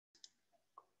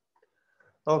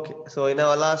Okay, so in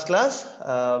our last class,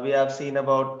 we have seen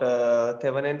about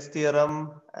Thevenin's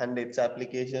theorem and its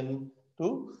application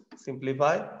to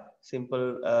simplify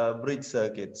simple bridge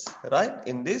circuits, right?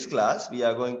 In this class, we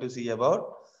are going to see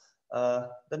about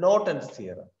the Norton's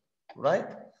theorem, right?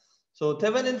 So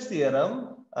Thevenin's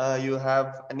theorem, you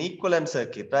have an equivalent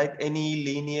circuit, right? Any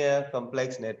linear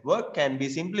complex network can be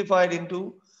simplified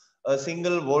into a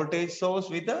single voltage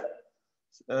source with a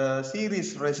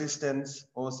series resistance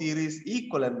or series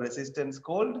equivalent resistance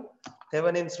called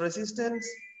Thevenin's resistance.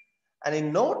 And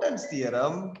in Norton's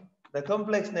theorem, the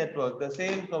complex network, the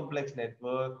same complex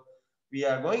network, we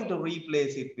are going to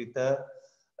replace it with a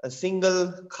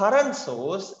single current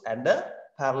source and a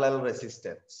parallel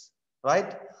resistance,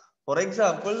 right? For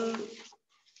example,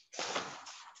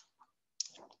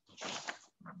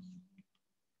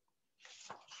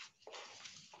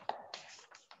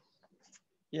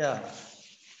 yeah,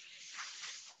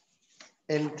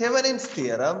 in Thevenin's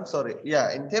theorem,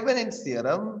 in Thevenin's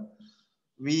theorem,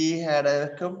 we had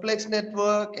a complex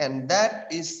network and that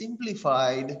is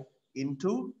simplified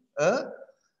into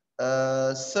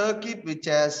a circuit which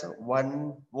has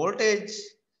one voltage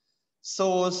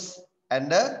source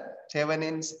and a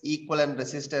Thevenin's equivalent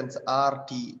resistance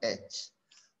RTH,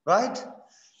 right?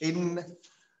 In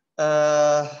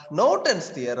Norton's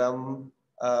theorem,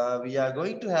 we are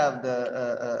going to have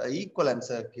the equivalent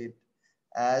circuit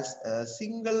as a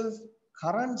single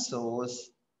current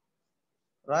source,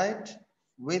 right,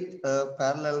 with a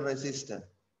parallel resistor,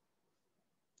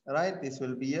 right? This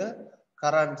will be a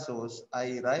current source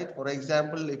I, right? For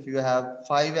example, if you have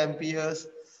 5 amperes,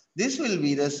 this will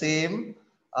be the same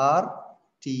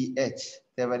RTH,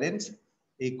 Thevenin's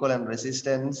equivalent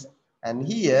resistance. And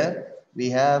here we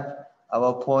have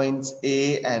our points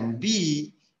A and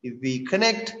B. If we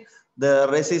connect the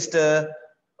resistor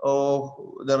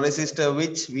or the resistor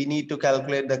which we need to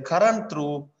calculate the current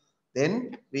through,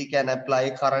 then we can apply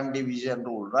current division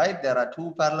rule, right? There are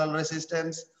two parallel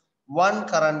resistance, one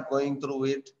current going through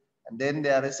it, and then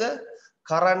there is a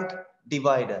current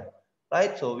divider,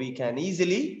 right? So we can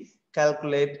easily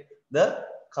calculate the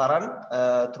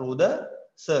current through the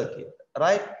circuit,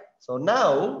 right? So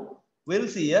now we'll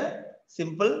see a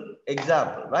simple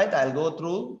example, right? I'll go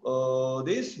through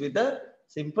this with a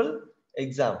simple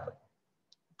example,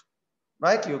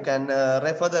 right? You can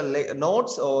refer the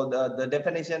notes or the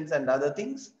definitions and other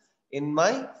things in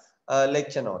my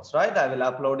lecture notes, right? I will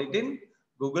upload it in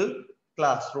Google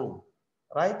Classroom,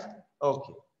 right?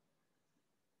 Okay.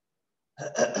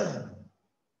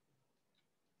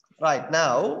 Right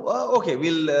now, okay,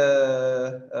 we'll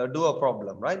do a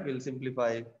problem, right? We'll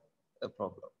simplify a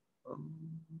problem.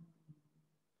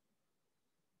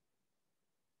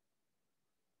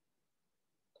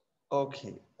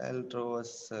 Okay, I'll draw a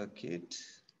circuit.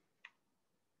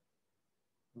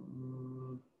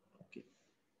 Okay.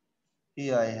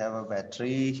 Here I have a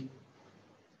battery,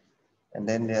 and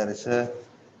then there is a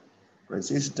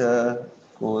resistor,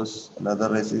 of course, another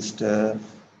resistor,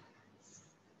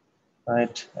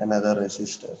 right? Another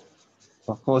resistor.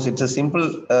 Of course, it's a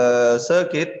simple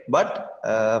circuit, but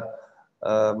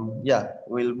yeah,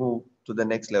 we'll move to the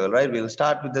next level, right? We'll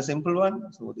start with the simple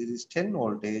one. So this is 10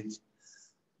 voltage,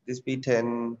 this be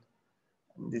 10,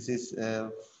 this is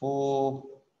 4,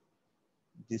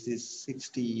 this is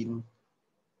 16,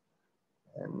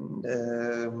 and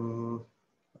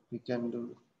we can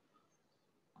do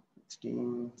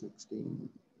 16, 16,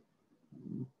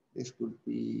 this could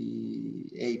be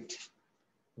 8,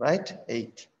 right?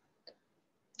 8.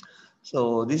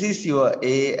 So this is your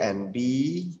A and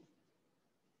B,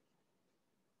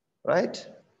 right?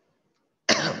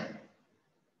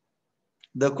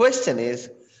 The question is,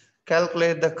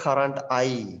 calculate the current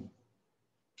I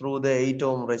through the 8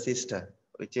 ohm resistor,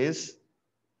 which is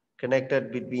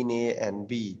connected between A and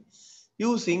B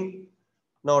using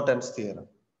Norton's theorem,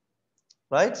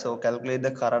 right? So calculate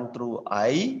the current through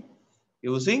I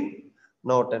using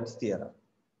Norton's theorem.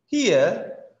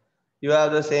 Here, you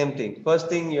have the same thing. First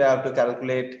thing you have to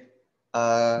calculate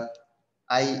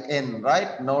IN,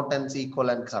 right? Norton's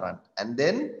equivalent current. And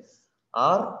then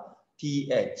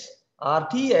RTH.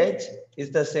 RTH is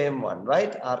the same one,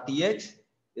 right? RTH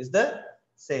is the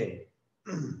same.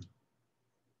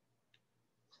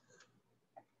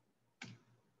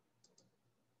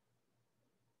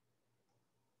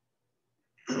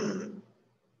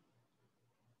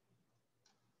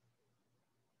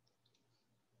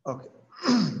 Okay.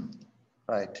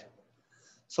 Right.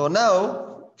 So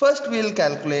now, first we'll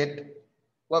calculate,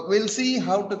 we'll see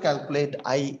how to calculate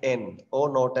IN or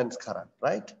Norton's current,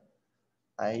 right?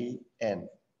 IN.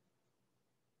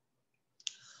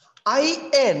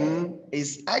 IN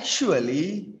is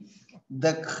actually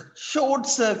the short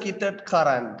circuited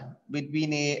current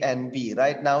between A and B.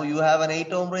 Right now you have an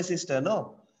 8 ohm resistor,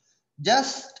 no?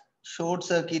 Just short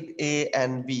circuit A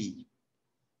and B,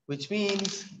 which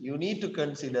means you need to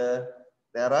consider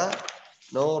there are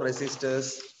no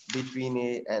resistors between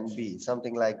A and B,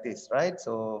 something like this, right?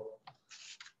 So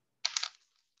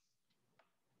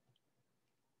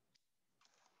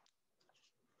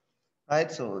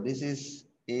this is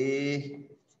A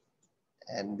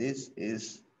and this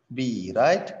is B,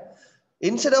 right?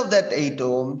 Instead of that 8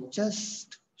 ohm,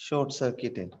 just short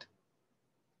circuit it.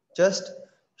 Just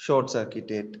short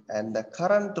circuit it, and the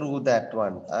current through that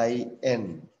one,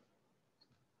 IN,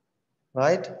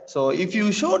 right? So if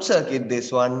you short circuit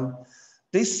this one,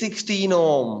 this 16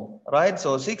 ohm, right?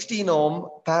 So 16 ohm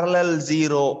parallel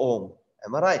 0 ohm,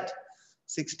 am I right?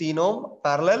 16 ohm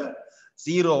parallel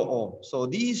 0 ohm. So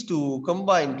these two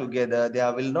combined together,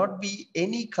 there will not be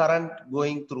any current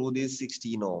going through this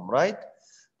 16 ohm, right?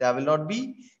 There will not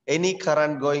be any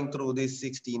current going through this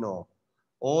 16 ohm.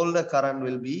 All the current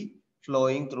will be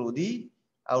flowing through the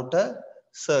outer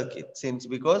circuit, since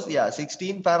because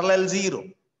 16 parallel 0,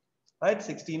 right?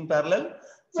 16 parallel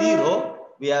 0.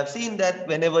 We have seen that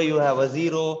whenever you have a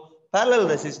 0 parallel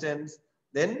resistance,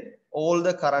 then all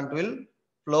the current will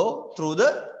flow through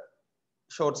the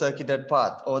short circuited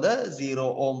path or the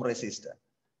 0 ohm resistor,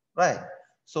 right?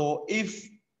 So if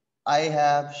I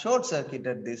have short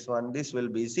circuited this one, this will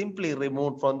be simply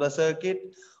removed from the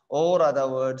circuit, or other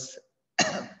words,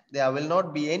 there will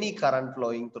not be any current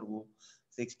flowing through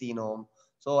 16 ohm.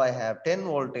 So I have 10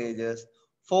 voltages,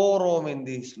 4 ohm in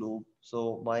this loop.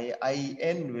 So my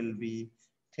IN will be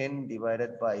 10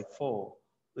 divided by 4,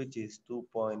 which is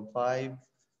 2.5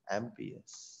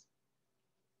 amperes.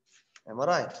 Am I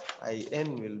right?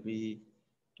 IN will be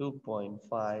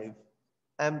 2.5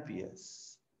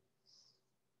 amperes.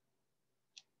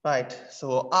 Right,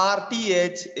 so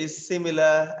RTH is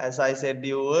similar, as I said to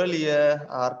you earlier.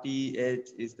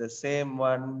 RTH is the same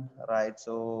one, right?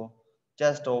 So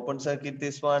just open circuit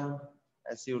this one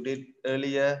as you did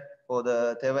earlier for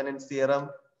the Thevenin's theorem.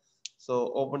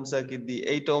 So open circuit the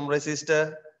 8 ohm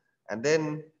resistor and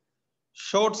then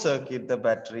short circuit the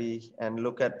battery and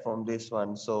look at from this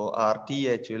one. So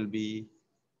RTH will be,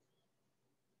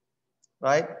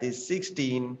 right, this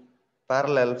 16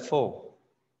 parallel 4.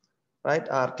 Right,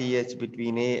 RTH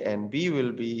between A and B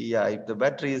will be, if the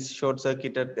battery is short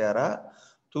circuited, there are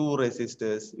two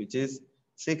resistors, which is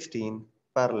 16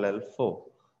 parallel 4,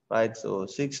 right? So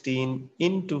 16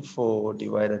 into 4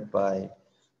 divided by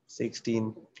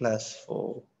 16 plus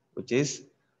 4, which is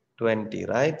 20,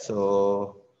 right?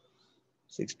 So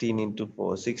 16 into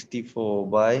 4, 64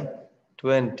 by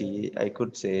 20, I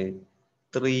could say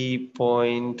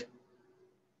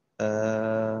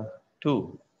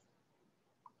 3.2.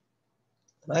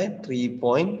 Right,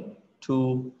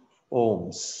 3.2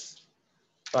 ohms,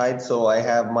 right? So I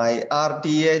have my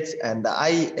RTH and the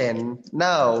IN.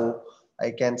 Now I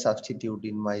can substitute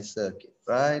in my circuit,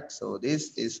 right? So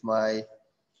this is my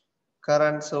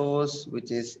current source, which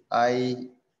is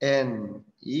IN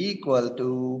equal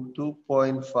to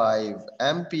 2.5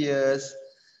 amperes.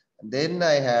 Then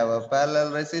I have a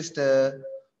parallel resistor,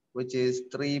 which is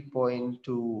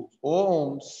 3.2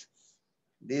 ohms.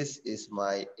 This is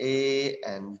my A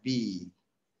and B.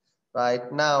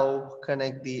 Right, now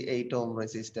connect the 8 ohm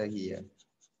resistor here.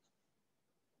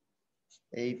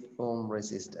 8 ohm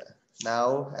resistor.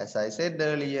 Now, as I said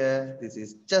earlier, this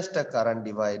is just a current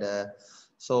divider.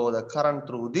 So the current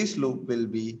through this loop will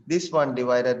be this one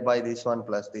divided by this one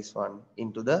plus this one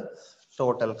into the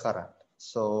total current.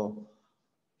 So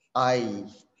I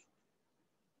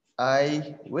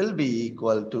will be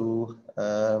equal to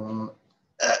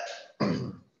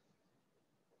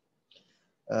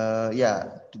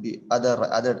to the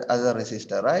other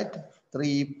resistor, right?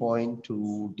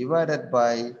 3.2 divided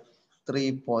by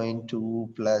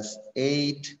 3.2 plus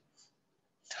 8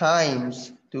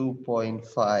 times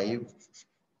 2.5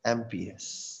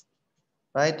 amperes,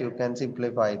 right? You can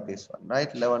simplify this one,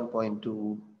 right?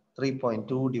 11.2,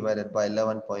 3.2 divided by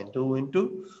 11.2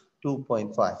 into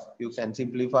 2.5. You can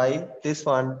simplify this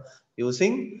one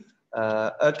using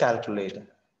a calculator,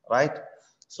 right?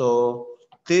 So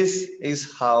this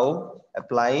is how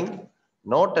applying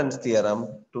Norton's theorem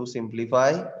to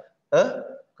simplify a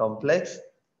complex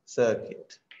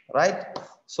circuit, right?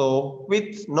 So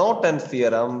with Norton's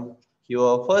theorem,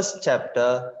 your first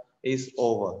chapter is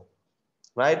over,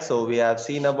 right? So we have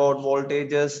seen about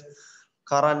voltages,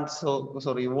 current,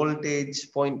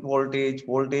 voltage, point voltage,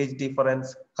 voltage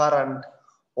difference, current,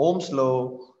 Ohm's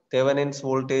law, Thevenin's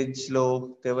voltage law,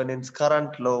 Thevenin's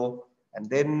current law, and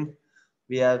then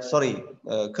we have, sorry,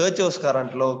 Kirchhoff's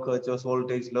current law, Kirchhoff's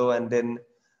voltage law, and then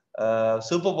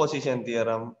superposition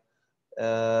theorem,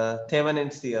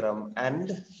 Thevenin's theorem,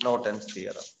 and Norton's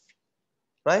theorem,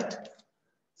 right?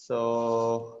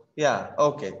 So yeah,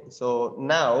 okay. So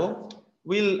now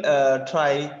we'll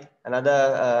try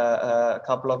another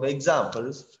couple of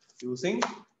examples using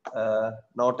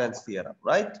Norton's theorem,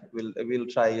 right? We'll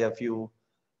try a few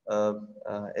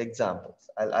examples.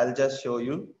 I'll just show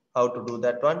you how to do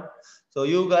that one. So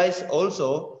you guys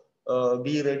also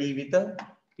be ready with a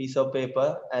piece of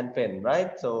paper and pen,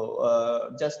 right?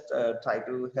 So just try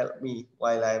to help me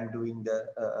while I'm doing the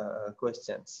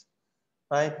questions,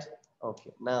 right?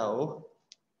 Okay, now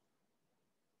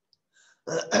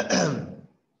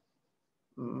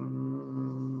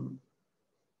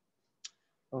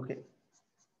okay,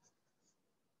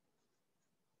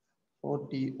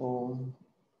 40 ohm.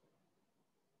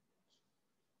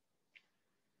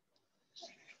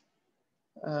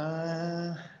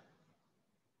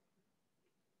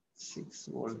 6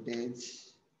 voltage,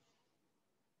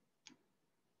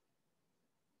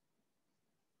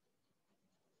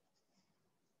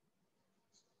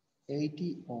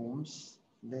 80 ohms,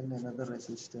 then another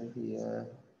resistor here,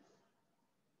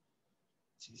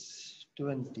 which is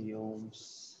 20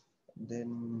 ohms,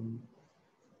 then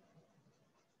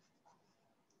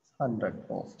 100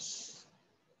 ohms.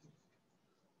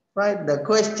 Right, the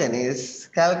question is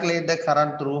calculate the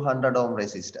current through 100 ohm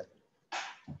resistor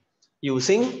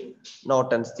using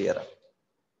Norton's theorem.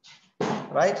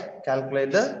 Right,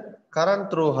 calculate the current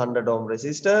through 100 ohm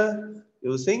resistor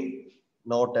using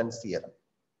Norton's theorem.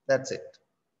 That's it.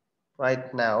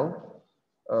 Right now,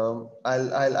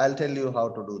 I'll tell you how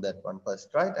to do that one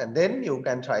first, right? And then you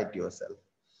can try it yourself.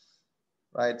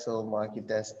 Right, so mark it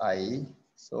as I.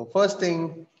 So first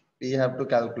thing we have to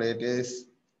calculate is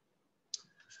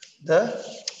the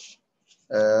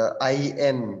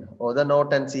IN, or the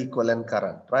Norton's equivalent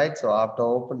current, right? So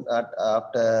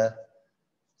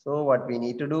so what we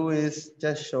need to do is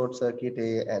just short circuit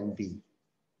A and B.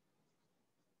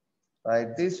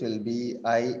 Right, this will be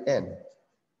IN,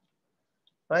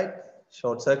 right?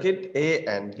 Short circuit A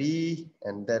and B,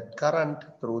 and that current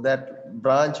through that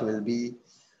branch will be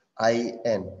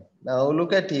IN. Now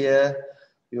look at here,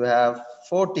 you have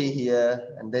 40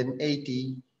 here and then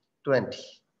 80, 20.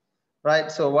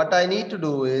 Right, so what I need to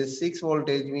do is 6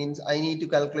 voltage means I need to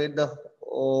calculate the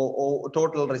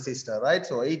total resistor, right?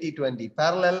 So 80, 20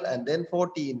 parallel and then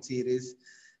 40 in series.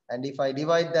 And if I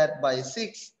divide that by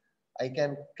 6, I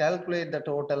can calculate the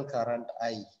total current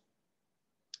I.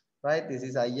 Right, this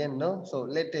is IN, no? So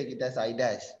let's take it as I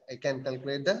dash. I can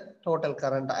calculate the total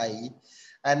current I.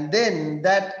 And then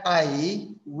that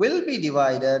I will be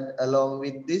divided along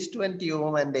with this 20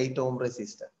 ohm and 8 ohm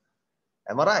resistor.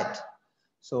 Am I right?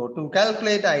 So to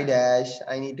calculate I dash,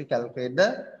 I need to calculate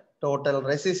the total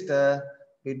resistor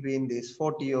between these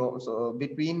 40 ohms, so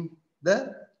between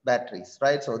the batteries,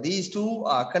 right? So these two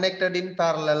are connected in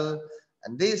parallel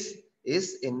and this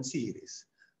is in series,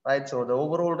 right? So the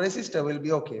overall resistor will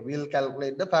be okay. We'll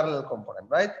calculate the parallel component,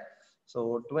 right?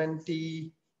 So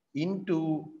 20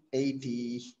 into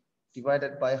 80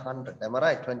 divided by 100. Am I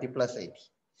right? 20 plus 80.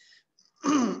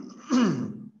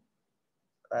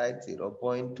 Right, 0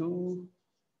 0.2.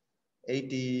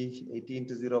 80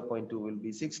 into 0 0.2 will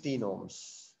be 16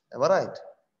 ohms. Am I right?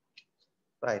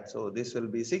 Right. So this will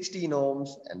be 16 ohms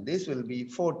and this will be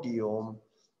 40 ohm.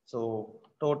 So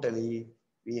totally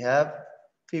we have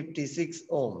 56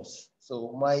 ohms.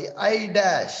 So my I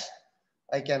dash,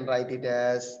 I can write it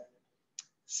as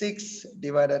 6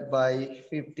 divided by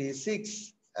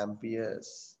 56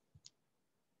 amperes.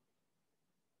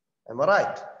 Am I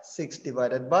right? 6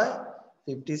 divided by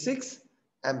 56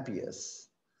 amperes.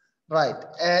 Right,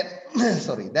 and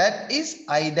sorry, that is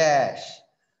I dash.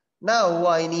 Now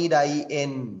I need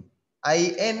IN.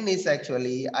 IN is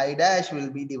actually, I dash will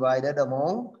be divided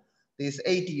among this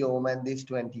 80 ohm and this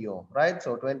 20 ohm, right?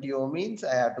 So 20 ohm means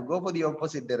I have to go for the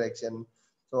opposite direction.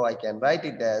 So I can write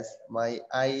it as my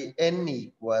IN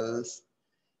equals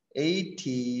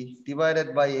 80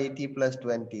 divided by 80 plus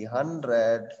 20,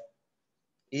 100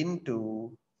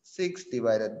 into 6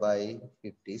 divided by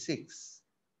 56.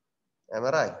 Am I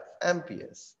right?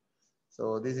 Amperes.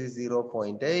 So this is 0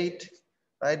 0.8,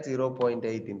 right? 0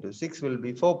 0.8 into 6 will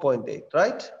be 4.8,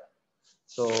 right?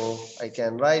 So I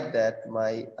can write that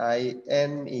my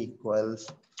IN equals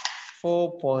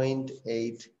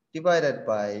 4.8 divided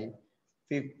by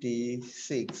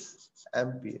 56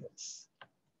 amperes.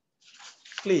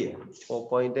 Clear?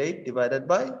 4.8 divided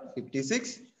by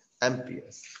 56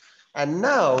 amperes. And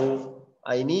now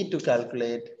I need to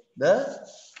calculate the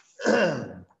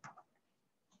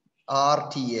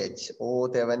RTH or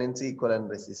Thevenin's equivalent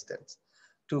resistance.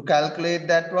 To calculate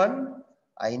that one,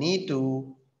 I need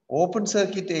to open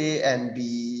circuit A and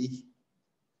B,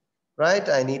 right?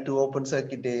 I need to open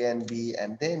circuit A and B,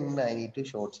 and then I need to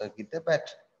short circuit the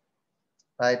battery.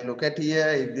 Right, look at here,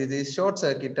 if this is short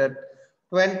circuited,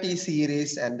 20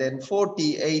 series and then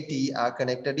 40, 80 are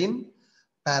connected in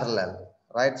parallel,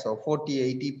 right? So 40,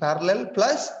 80 parallel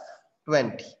plus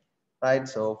 20, right?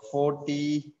 So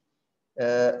 40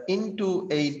 into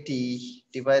 80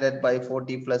 divided by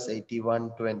 40 plus 80,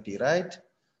 120, right?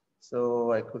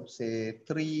 So I could say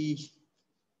 3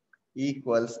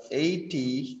 equals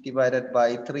 80 divided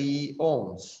by 3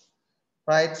 ohms,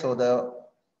 right? So the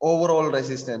overall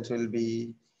resistance will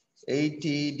be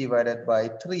 80 divided by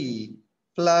 3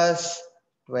 plus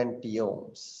 20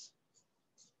 ohms,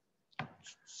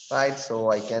 right? So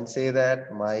I can say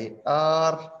that my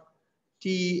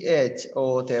RTH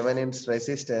or Thevenin's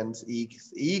resistance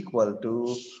is equal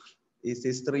to, is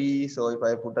this 3? So if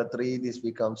I put a 3, this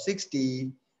becomes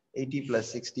 60. 80 plus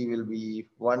 60 will be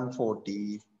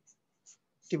 140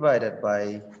 divided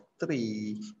by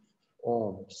 3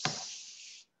 ohms,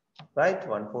 right?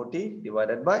 140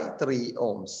 divided by 3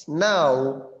 ohms.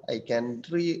 Now I can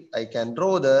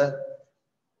draw the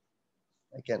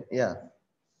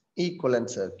equivalent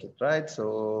circuit, right?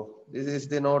 So this is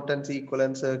the Norton's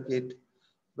equivalent circuit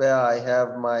where I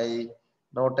have my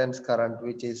Norton's current,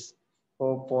 which is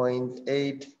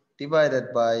 4.8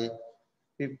 divided by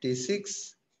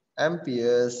 56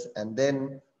 amperes, and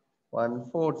then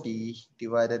 140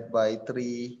 divided by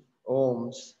 3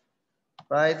 ohms,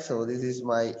 right? So this is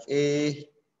my A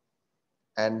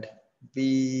and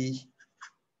B,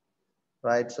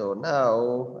 right? So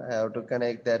now I have to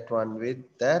connect that one with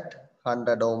that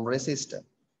 100 ohm resistor,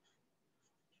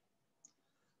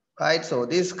 right? So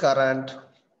this current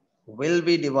will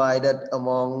be divided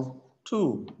among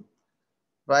two,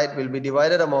 right? Will be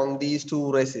divided among these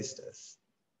two resistors.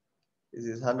 This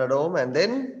is 100 ohm and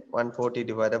then 140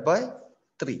 divided by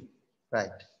 3,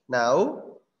 right? Now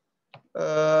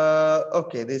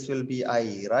okay, this will be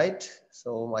I, right?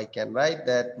 So I can write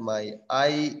that my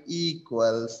I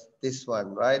equals this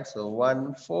one, right? So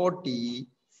 140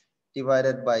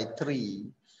 divided by 3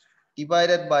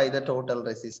 divided by the total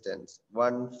resistance,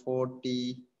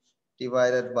 140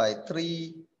 divided by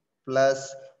 3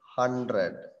 plus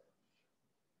 100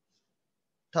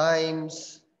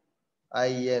 times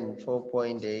IN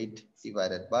 4.8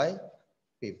 divided by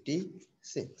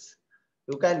 56.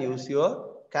 You can use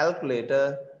your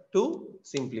calculator to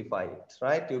simplify it,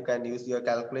 right? You can use your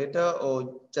calculator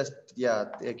or just,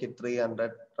 take it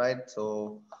 300, right?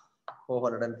 So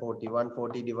 440,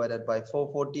 140 divided by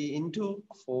 440 into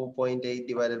 4.8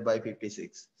 divided by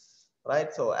 56,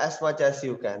 right? So as much as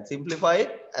you can simplify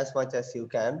it, as much as you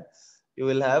can, you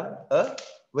will have a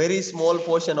very small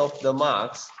portion of the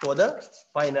marks for the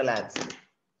final answer,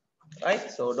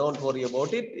 right? So don't worry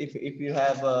about it. If you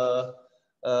have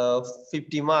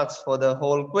 50 marks for the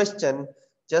whole question,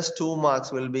 just 2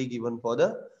 marks will be given for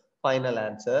the final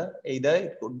answer. Either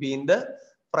it could be in the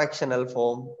fractional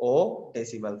form or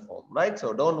decimal form, right?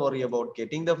 So don't worry about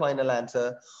getting the final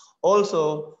answer.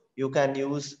 Also, you can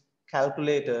use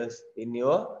calculators in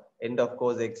your end of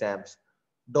course exams.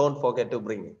 Don't forget to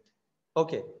bring it.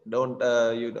 Okay, don't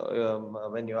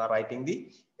when you are writing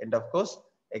the end of course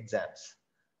exams.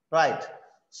 Right.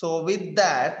 So with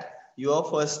that, your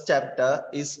first chapter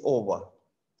is over.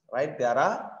 Right. There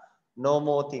are no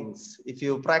more things. If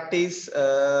you practice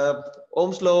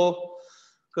Ohm's law,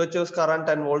 Kirchhoff's current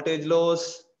and voltage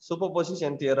laws,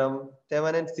 superposition theorem,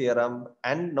 Thevenin's theorem,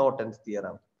 and Norton's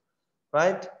theorem.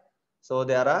 Right. So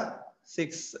there are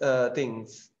 6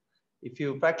 things. If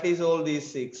you practice all these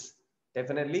 6,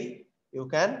 definitely you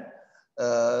can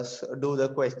do the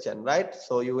question, right?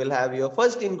 So you will have your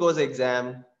first in-course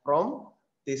exam from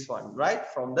this one, right?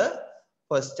 From the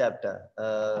first chapter,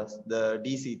 the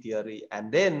DC theory,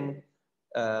 and then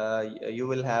you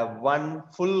will have one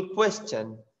full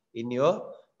question in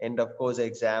your end of course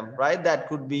exam, right? That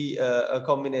could be a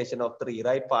combination of 3,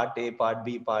 right? Part A, part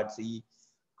B, part C,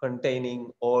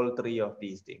 containing all 3 of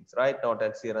these things, right?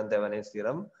 Norton's theorem, Thevenin's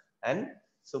theorem, and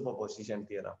superposition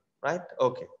theorem, right?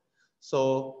 Okay.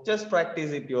 So just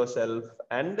practice it yourself,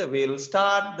 and we'll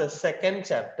start the second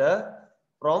chapter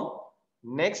from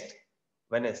next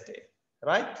Wednesday,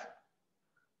 right?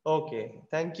 Okay,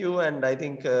 thank you. And I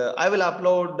think I will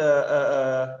upload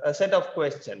a set of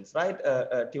questions, right?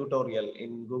 A tutorial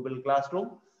in Google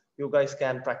Classroom. You guys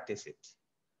can practice it.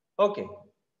 Okay.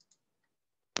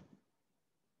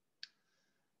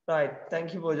 Right.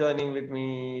 Thank you for joining with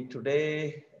me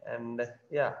today. And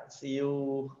yeah, see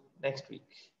you next week,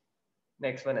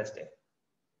 next Wednesday.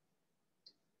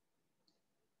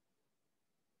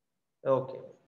 Okay.